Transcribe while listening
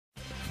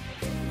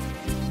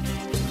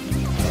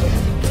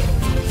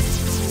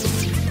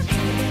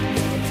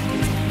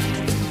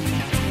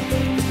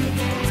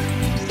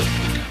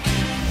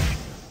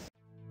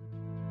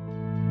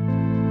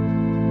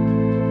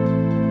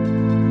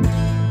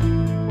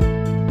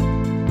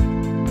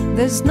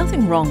There's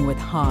nothing wrong with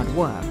hard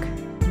work,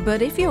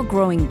 but if your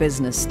growing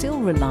business still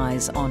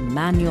relies on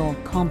manual,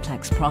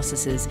 complex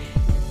processes,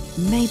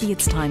 maybe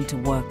it's time to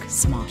work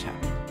smarter.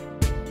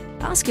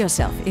 Ask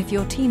yourself if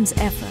your team's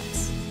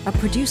efforts are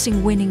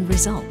producing winning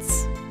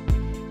results.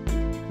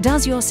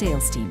 Does your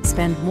sales team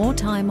spend more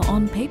time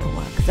on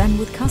paperwork than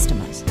with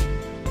customers?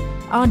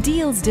 Are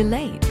deals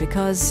delayed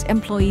because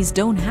employees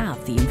don't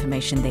have the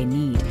information they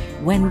need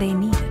when they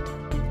need it?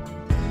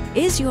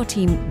 Is your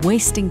team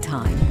wasting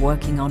time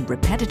working on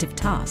repetitive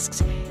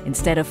tasks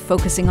instead of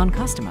focusing on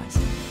customers?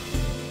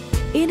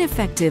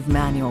 Ineffective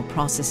manual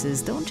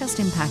processes don't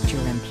just impact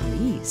your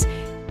employees,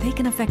 they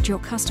can affect your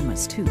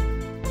customers too.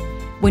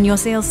 When your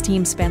sales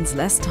team spends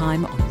less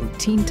time on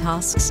routine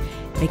tasks,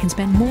 they can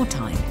spend more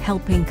time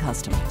helping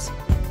customers.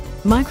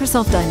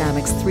 Microsoft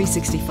Dynamics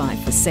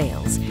 365 for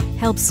Sales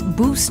helps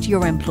boost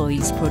your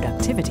employees'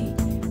 productivity,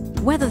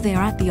 whether they're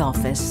at the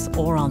office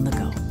or on the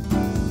go.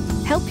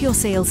 Help your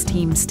sales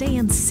team stay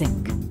in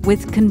sync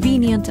with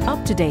convenient,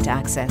 up-to-date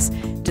access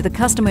to the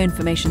customer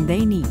information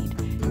they need,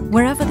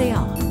 wherever they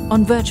are,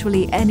 on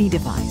virtually any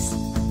device.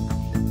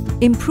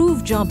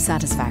 Improve job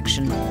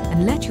satisfaction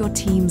and let your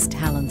team's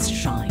talents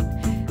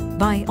shine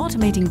by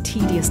automating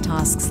tedious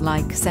tasks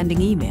like sending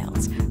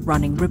emails,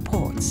 running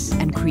reports,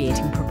 and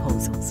creating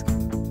proposals.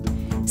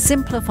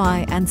 Simplify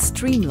and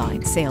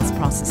streamline sales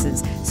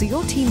processes so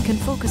your team can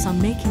focus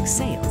on making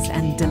sales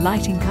and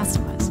delighting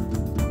customers.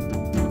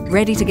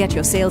 Ready to get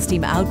your sales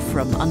team out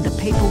from under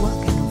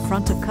paperwork and in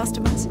front of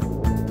customers?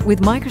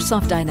 With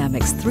Microsoft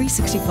Dynamics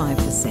 365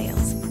 for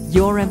Sales,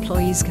 your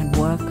employees can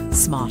work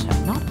smarter,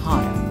 not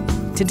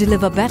harder, to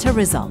deliver better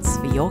results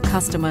for your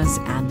customers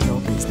and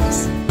your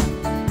business.